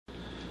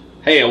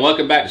Hey, and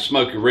welcome back to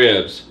Smoky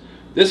Ribs.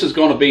 This is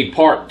going to be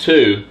part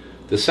 2,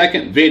 the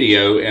second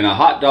video in a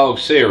hot dog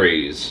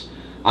series.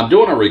 I'm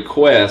doing a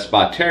request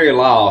by Terry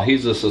Lyle.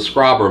 He's a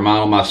subscriber of mine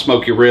on my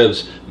Smoky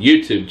Ribs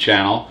YouTube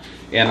channel,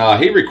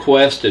 and he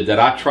requested that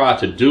I try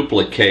to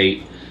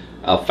duplicate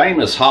a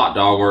famous hot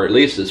dog, or at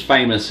least it's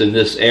famous in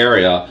this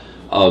area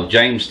of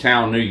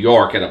Jamestown, New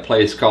York, at a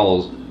place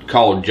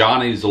called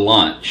Johnny's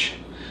Lunch.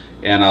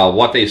 And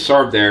what they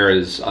serve there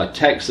is a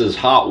Texas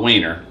hot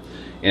wiener.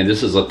 And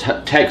this is a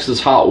Texas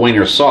hot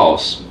wiener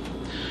sauce.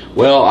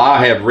 Well,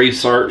 I have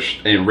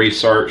researched and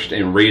researched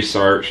and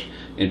researched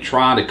and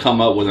trying to come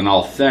up with an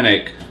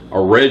authentic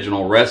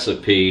original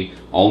recipe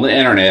on the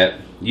internet.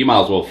 You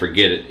might as well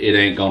forget it. It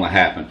ain't gonna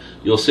happen.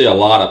 You'll see a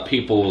lot of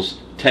people's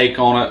take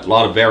on it, a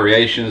lot of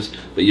variations,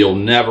 but you'll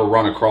never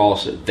run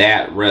across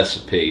that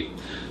recipe.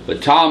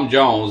 But Tom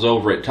Jones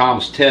over at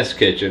Tom's Test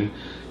Kitchen,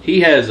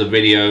 he has a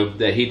video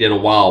that he did a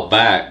while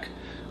back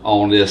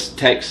on this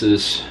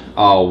Texas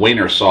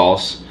wiener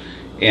sauce,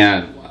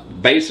 and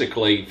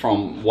basically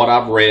from what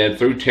I've read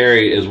through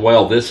Terry as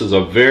well, this is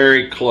a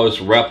very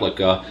close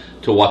replica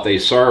to what they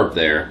serve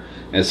there.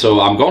 And so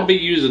I'm going to be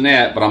using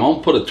that, but I'm going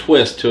to put a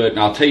twist to it, and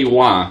I'll tell you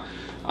why.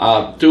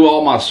 Through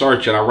all my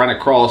searching, I ran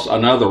across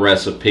another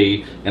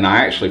recipe, and I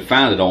actually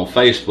found it on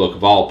Facebook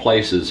of all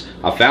places.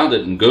 I found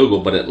it in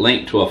Google, but it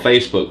linked to a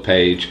Facebook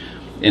page,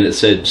 and it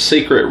said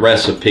secret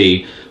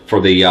recipe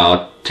for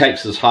the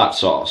Texas hot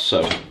sauce.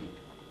 So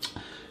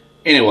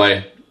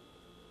anyway,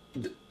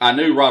 I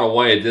knew right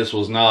away this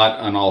was not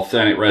an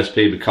authentic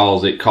recipe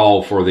because it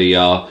called for the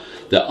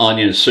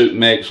onion soup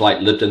mix,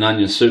 like Lipton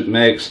onion soup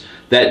mix.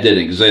 That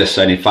didn't exist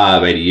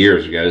 75, 80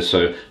 years ago,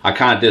 so I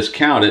kind of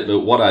discounted it. But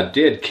what I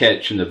did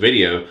catch in the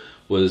video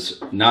was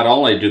not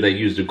only do they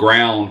use the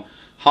ground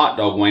hot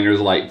dog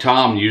wieners like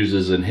Tom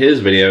uses in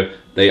his video,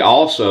 they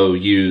also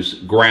use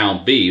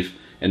ground beef.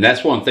 And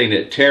that's one thing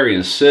that Terry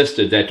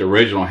insisted that the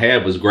original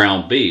had was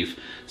ground beef.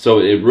 So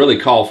it really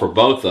called for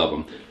both of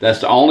them.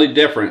 That's the only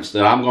difference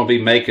that I'm going to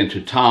be making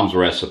to Tom's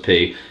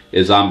recipe,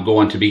 is I'm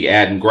going to be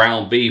adding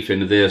ground beef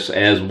into this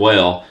as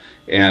well.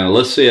 And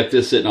let's see if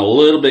this isn't a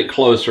little bit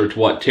closer to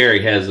what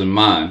Terry has in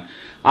mind.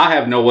 I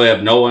have no way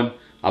of knowing.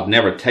 I've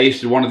never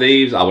tasted one of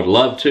these. I would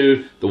love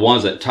to. The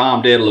ones that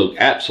Tom did look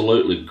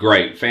absolutely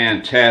great.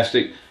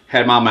 Fantastic.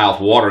 Had my mouth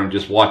watering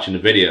just watching the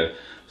video.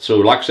 So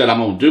like I said, I'm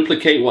going to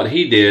duplicate what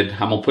he did.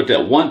 I'm going to put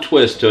that one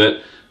twist to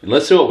it. And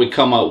let's see what we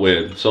come up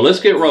with. So let's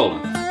get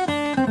rolling.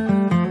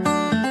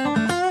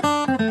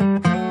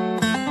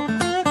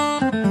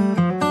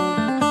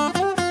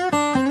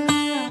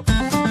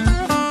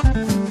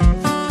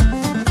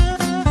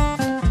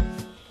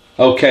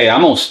 Okay,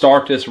 I'm going to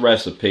start this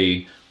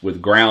recipe with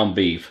ground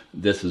beef.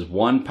 This is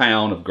 1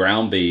 pound of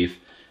ground beef.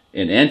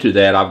 And into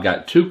that, I've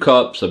got 2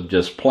 cups of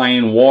just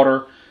plain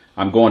water.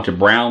 I'm going to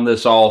brown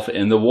this off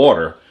in the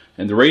water.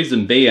 And the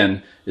reason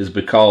being is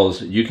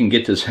because you can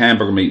get this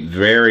hamburger meat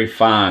very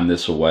fine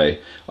this way,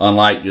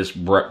 unlike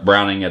just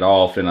browning it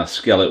off in a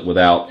skillet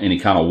without any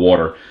kind of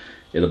water.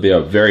 It'll be a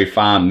very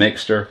fine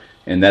mixture,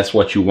 and that's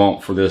what you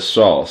want for this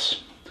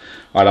sauce.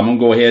 Alright, I'm going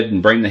to go ahead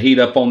and bring the heat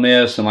up on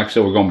this, and like I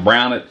said, we're going to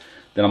brown it.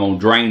 Then I'm going to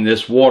drain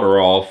this water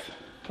off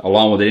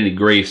along with any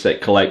grease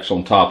that collects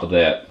on top of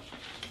that.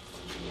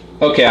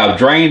 Okay, I've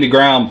drained the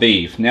ground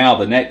beef. Now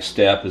the next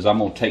step is I'm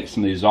going to take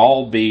some of these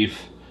all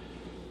beef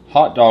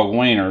hot dog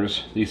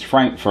wieners, these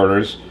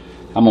frankfurters.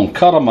 I'm going to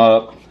cut them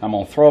up. I'm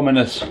going to throw them in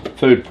this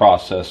food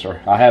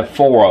processor. I have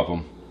 4 of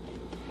them.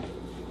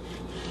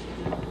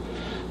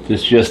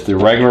 This is just the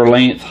regular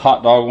length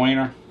hot dog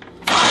wiener.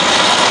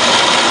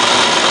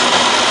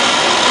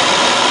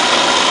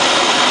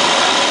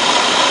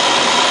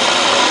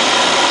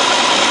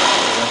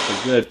 That's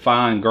a good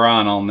fine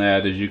grind on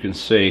that, as you can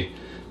see.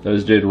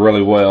 Those did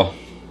really well.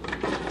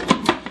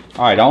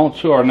 Alright, on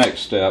to our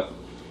next step.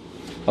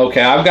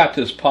 Okay, I've got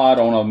this pot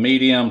on a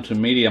medium to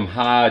medium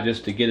high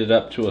just to get it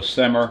up to a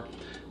simmer.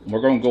 We're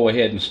going to go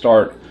ahead and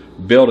start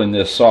building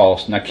this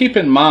sauce. Now keep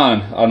in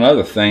mind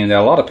another thing that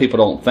a lot of people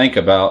don't think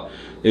about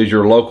is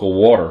your local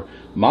water.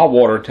 My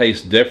water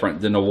tastes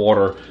different than the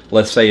water,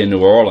 let's say in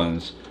New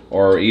Orleans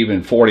or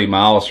even 40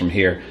 miles from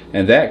here,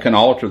 and that can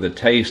alter the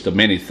taste of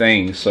many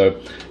things. So,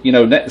 you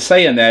know,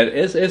 saying that,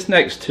 it's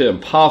next to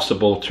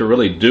impossible to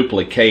really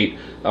duplicate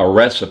a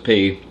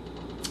recipe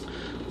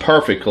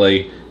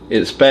perfectly,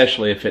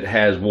 especially if it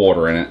has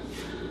water in it,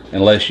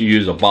 unless you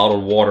use a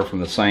bottled water from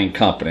the same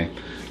company.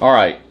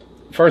 Alright,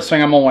 first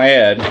thing I'm going to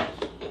add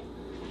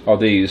are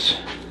these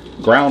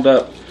ground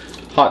up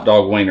hot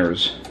dog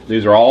wieners.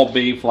 These are all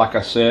beef, like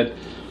I said.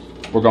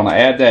 We're going to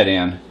add that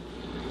in.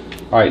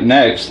 Alright,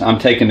 next I'm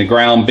taking the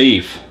ground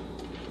beef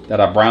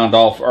that I browned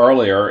off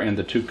earlier in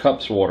the 2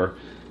 cups water.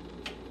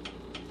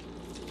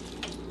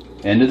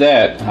 Into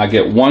that I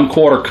get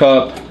 1/4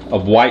 cup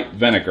of white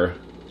vinegar.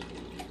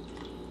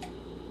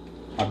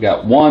 I've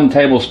got 1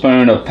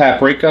 tablespoon of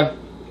paprika,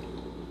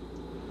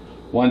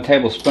 1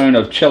 tablespoon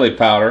of chili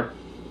powder,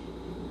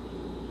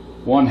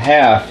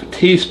 1/2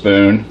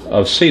 teaspoon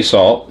of sea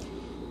salt,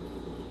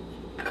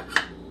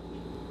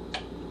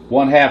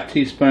 1/2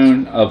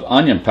 teaspoon of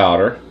onion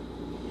powder,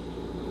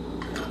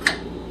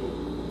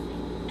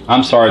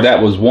 I'm sorry,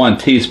 that was 1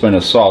 teaspoon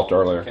of salt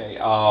earlier. Okay,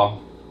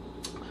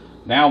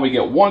 now we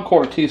get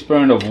 1/4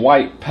 teaspoon of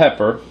white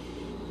pepper,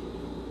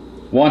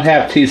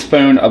 1/2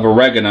 teaspoon of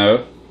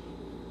oregano,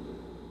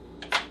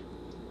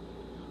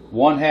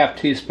 1/2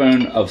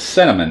 teaspoon of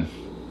cinnamon,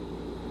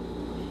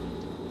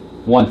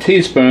 1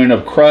 teaspoon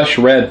of crushed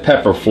red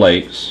pepper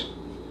flakes.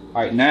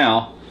 Alright,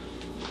 now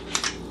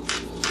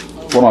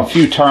put on a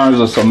few turns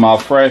of some of my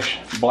fresh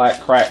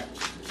black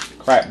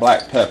cracked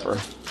black pepper.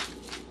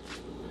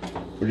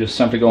 We're just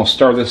simply going to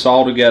stir this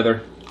all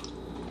together,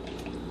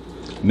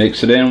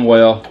 mix it in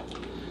well,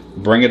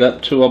 bring it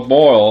up to a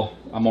boil.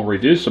 I'm going to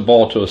reduce the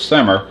boil to a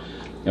simmer,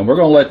 and we're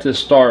going to let this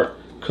start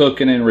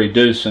cooking and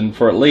reducing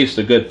for at least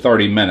a good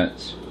 30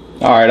 minutes.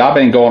 Alright, I've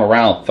been going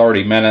around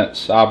 30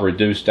 minutes. I've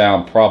reduced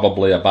down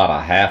probably about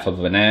 1/2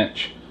 of an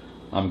inch.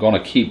 I'm going to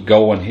keep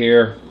going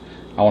here.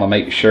 I want to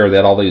make sure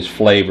that all these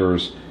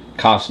flavors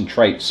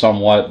concentrate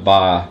somewhat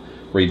by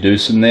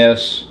reducing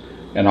this.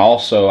 And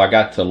also, I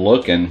got to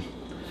looking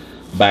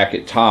back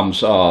at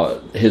Tom's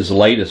his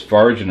latest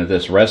version of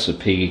this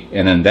recipe,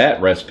 and in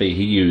that recipe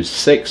he used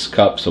 6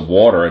 cups of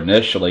water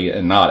initially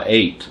and not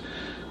 8.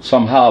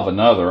 Somehow or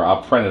another I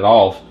printed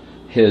off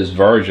his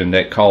version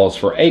that calls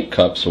for 8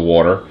 cups of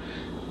water,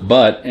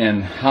 but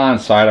in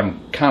hindsight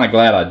I'm kind of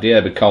glad I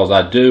did, because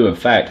I do in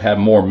fact have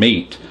more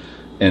meat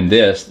in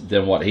this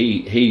than what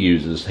he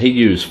uses. He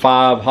used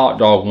 5 hot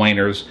dog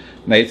wieners,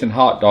 Nathan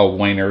hot dog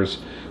wieners,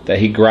 that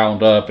he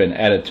ground up and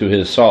added to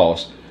his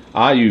sauce.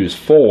 I use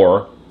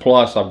 4,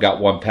 plus I've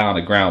got 1 pound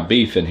of ground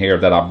beef in here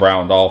that I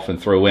browned off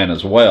and threw in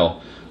as well.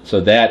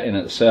 So that in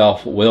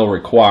itself will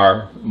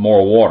require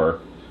more water.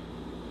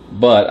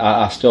 But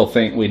I still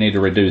think we need to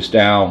reduce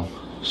down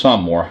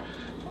some more.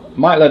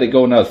 Might let it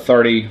go another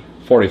 30,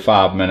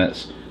 45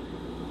 minutes.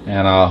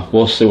 And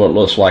we'll see what it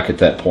looks like at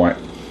that point.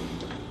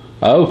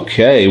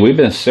 Okay, we've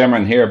been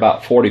simmering here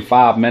about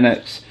 45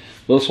 minutes.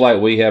 Looks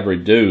like we have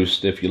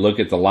reduced, if you look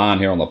at the line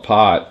here on the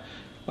pot,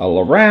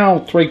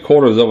 around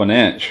 3/4 of an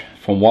inch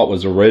from what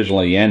was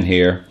originally in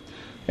here.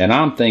 And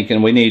I'm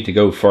thinking we need to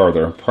go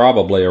further,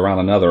 probably around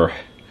another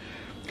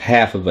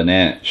 1/2 of an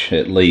inch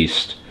at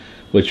least,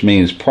 which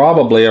means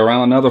probably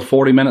around another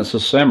 40 minutes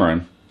of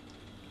simmering.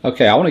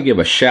 Okay, I want to give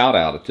a shout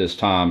out at this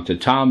time to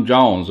Tom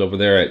Jones over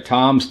there at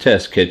Tom's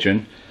Test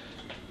Kitchen.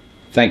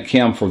 Thank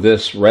him for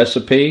this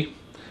recipe.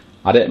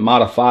 I didn't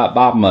modify it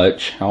by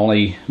much. I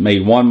only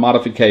made 1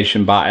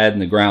 modification by adding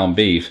the ground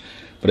beef.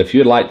 But if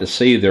you'd like to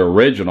see the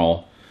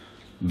original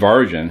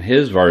version,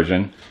 his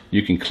version,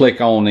 you can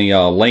click on the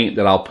link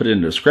that I'll put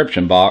in the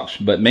description box.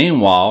 But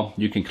meanwhile,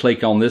 you can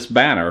click on this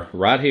banner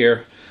right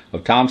here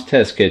of Tom's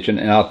Test Kitchen,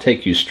 and I'll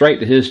take you straight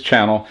to his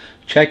channel.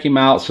 Check him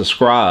out,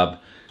 subscribe,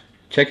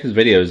 check his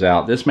videos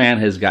out. This man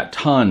has got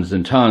tons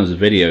and tons of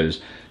videos.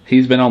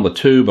 He's been on the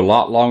tube a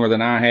lot longer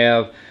than I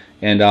have,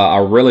 and I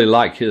really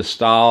like his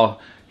style.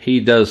 He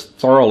does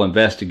thorough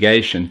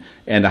investigation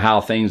into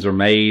how things are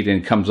made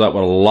and comes up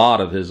with a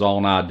lot of his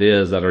own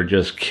ideas that are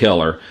just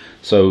killer.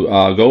 So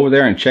go over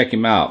there and check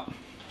him out.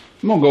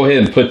 I'm going to go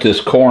ahead and put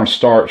this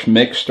cornstarch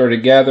mixture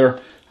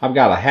together. I've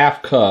got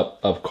 1/2 cup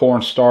of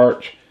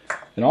cornstarch,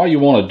 and all you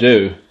want to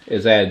do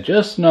is add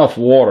just enough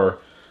water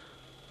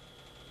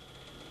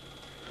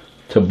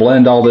to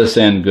blend all this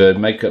in good,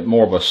 make it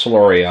more of a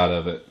slurry out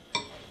of it.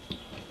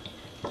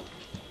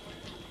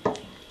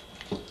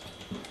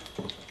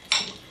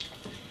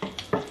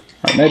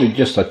 Right, maybe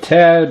just a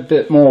tad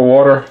bit more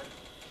water.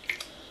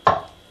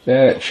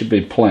 That should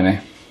be plenty.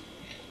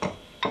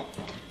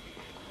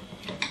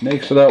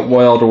 Mix it up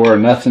well to where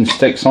nothing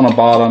sticks on the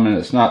bottom and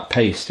it's not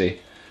pasty.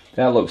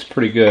 That looks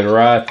pretty good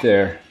right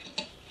there.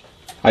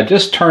 I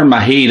just turned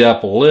my heat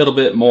up a little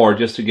bit more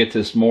just to get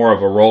this more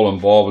of a rolling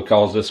boil,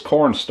 because this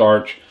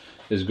cornstarch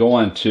is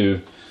going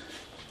to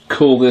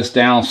cool this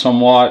down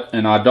somewhat,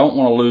 and I don't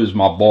want to lose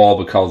my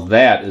boil, because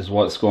that is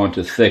what's going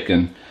to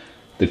thicken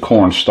the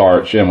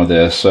cornstarch in with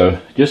this. So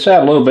just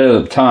add a little bit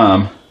at a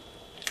time.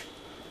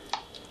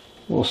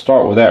 We'll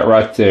start with that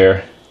right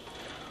there.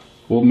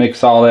 We'll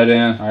mix all that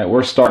in. Alright,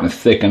 we're starting to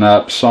thicken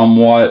up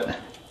somewhat.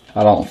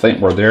 I don't think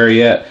we're there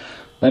yet.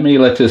 Let me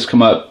let this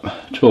come up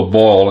to a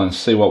boil and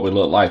see what we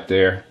look like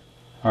there.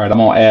 Alright, I'm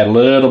going to add a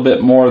little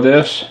bit more of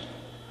this.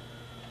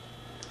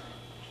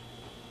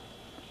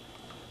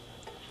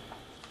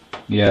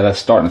 Yeah, that's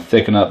starting to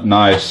thicken up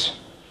nice.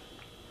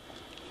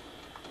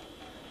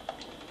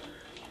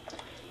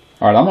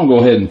 Alright, I'm going to go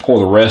ahead and pour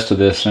the rest of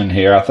this in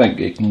here. I think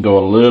it can go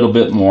a little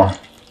bit more.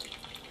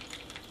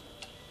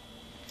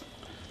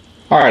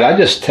 Alright, I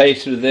just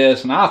tasted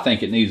this and I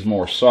think it needs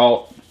more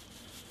salt.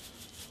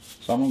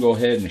 So I'm going to go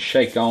ahead and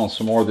shake on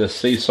some more of this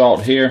sea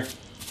salt here.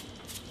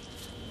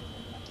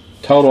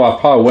 Total, I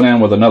probably went in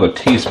with another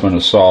teaspoon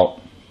of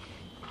salt.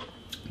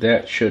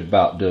 That should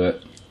about do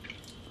it.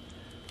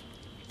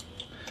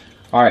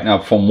 Alright, now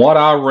from what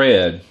I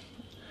read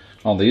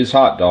on these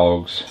hot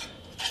dogs,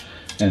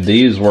 and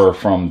these were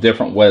from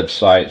different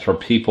websites where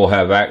people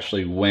have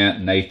actually went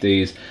and ate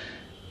these,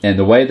 and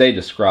the way they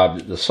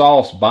described it, the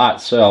sauce by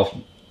itself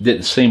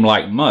didn't seem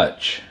like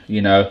much,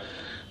 you know,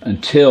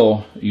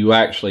 until you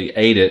actually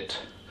ate it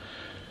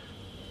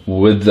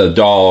with the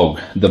dog,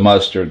 the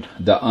mustard,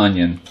 the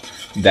onion,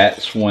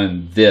 that's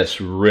when this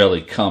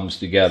really comes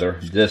together.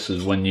 This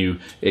is when you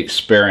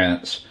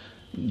experience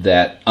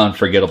that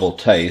unforgettable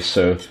taste.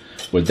 So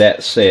with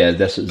that said,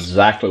 that's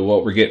exactly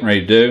what we're getting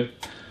ready to do.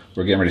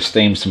 We're getting ready to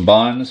steam some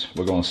buns.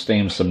 We're going to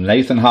steam some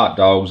Nathan hot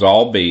dogs,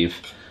 all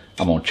beef.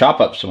 I'm going to chop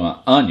up some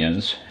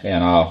onions,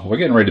 and we're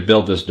getting ready to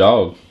build this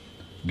dog.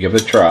 Give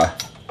it a try.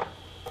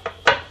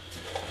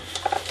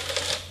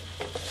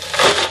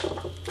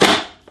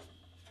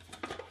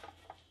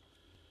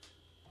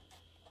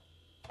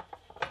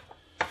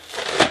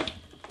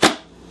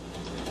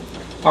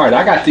 Alright,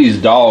 I got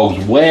these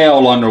dogs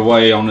well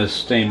underway on this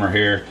steamer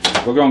here.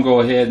 We're going to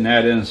go ahead and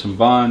add in some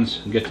buns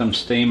and get them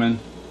steaming.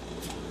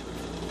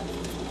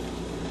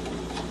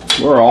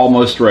 We're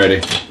almost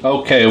ready.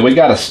 Okay, we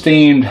got a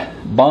steamed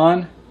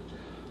bun.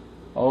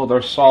 Oh,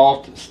 they're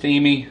soft,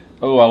 steamy.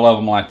 Oh, I love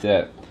them like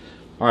that.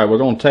 Alright, we're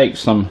going to take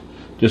some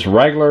just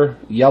regular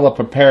yellow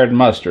prepared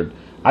mustard.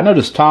 I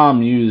noticed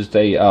Tom used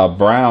a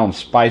brown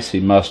spicy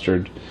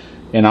mustard.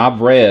 And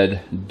I've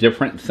read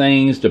different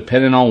things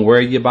depending on where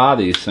you buy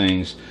these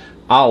things.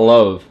 I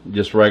love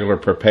just regular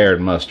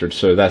prepared mustard,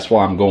 so that's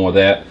why I'm going with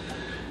that.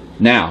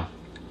 Now,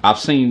 I've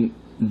seen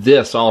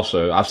this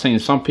also. I've seen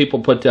some people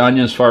put the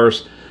onions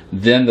first,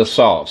 then the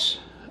sauce.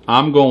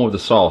 I'm going with the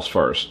sauce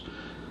first.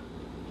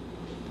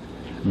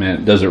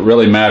 Man, does it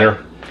really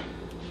matter?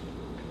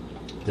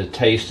 The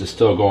taste is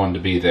still going to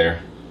be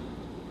there.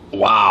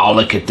 Wow,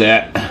 look at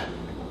that.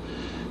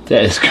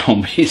 That is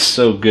going to be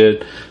so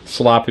good.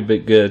 Sloppy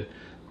but good.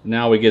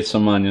 Now we get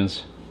some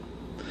onions.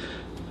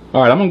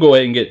 Alright, I'm going to go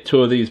ahead and get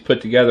 2 of these put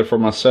together for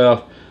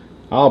myself.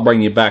 I'll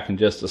bring you back in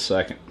just a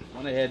second. I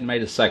went ahead and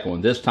made a second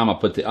one. This time I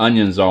put the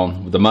onions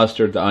on, the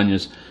mustard, the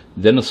onions,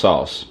 then the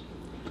sauce.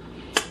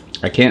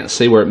 I can't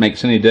see where it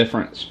makes any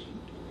difference.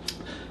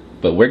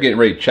 But we're getting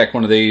ready to check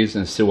one of these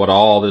and see what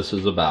all this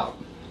is about.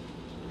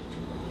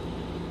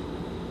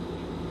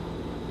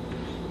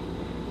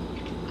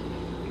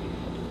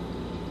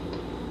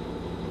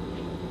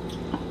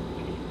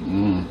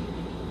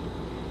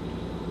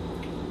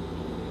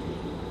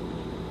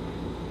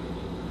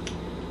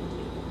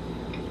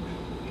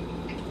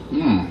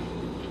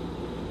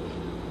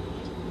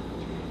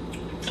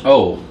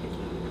 Oh,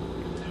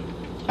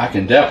 I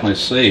can definitely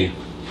see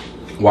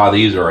why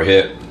these are a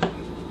hit.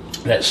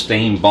 That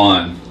steamed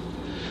bun,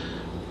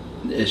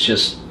 it's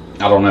just,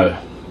 I don't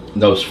know,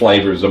 those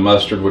flavors, the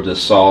mustard with the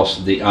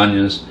sauce, the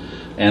onions,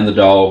 and the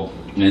dog,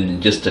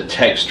 and just the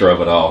texture of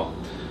it all.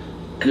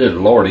 Good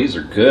Lord, these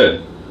are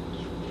good.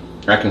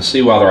 I can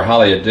see why they're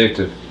highly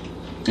addictive,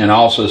 and I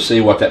also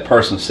see what that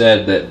person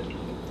said, that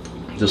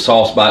the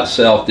sauce by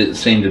itself didn't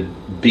seem to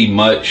be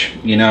much,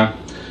 you know.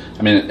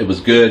 I mean, it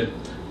was good,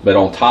 but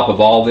on top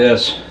of all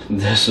this,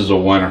 this is a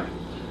winner.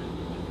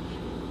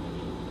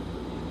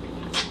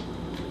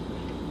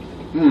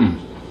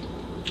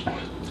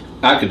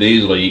 I could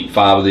easily eat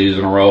 5 of these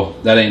in a row.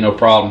 That ain't no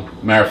problem.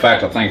 Matter of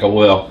fact, I think I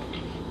will.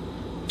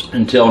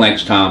 Until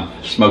next time,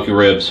 smoky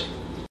ribs.